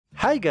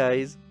Hi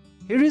guys,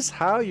 here is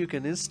how you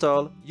can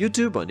install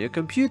YouTube on your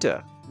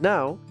computer.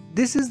 Now,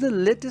 this is the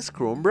latest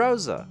Chrome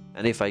browser,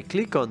 and if I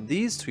click on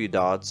these three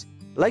dots,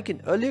 like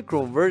in earlier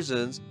Chrome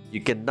versions,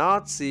 you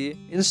cannot see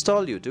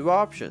Install YouTube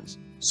options.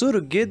 So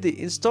to get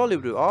the Install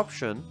YouTube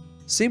option,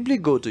 simply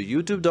go to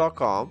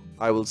youtube.com.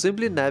 I will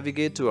simply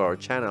navigate to our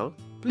channel.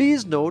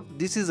 Please note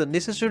this is a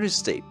necessary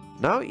step.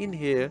 Now in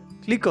here,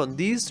 click on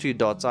these three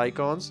dots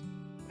icons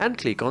and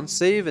click on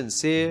Save and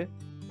Share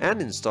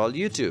and Install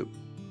YouTube.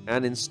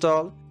 And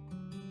install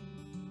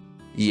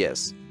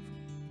yes.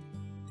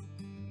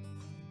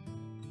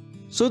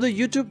 So the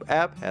YouTube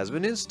app has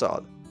been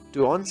installed.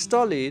 To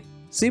uninstall it,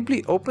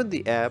 simply open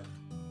the app,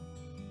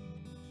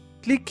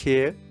 click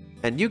here,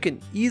 and you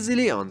can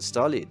easily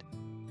uninstall it.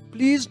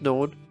 Please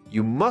note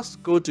you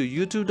must go to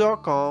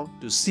youtube.com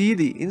to see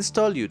the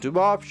Install YouTube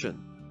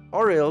option,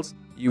 or else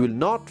you will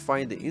not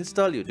find the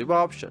Install YouTube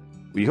option.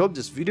 We hope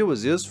this video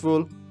was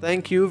useful.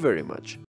 Thank you very much.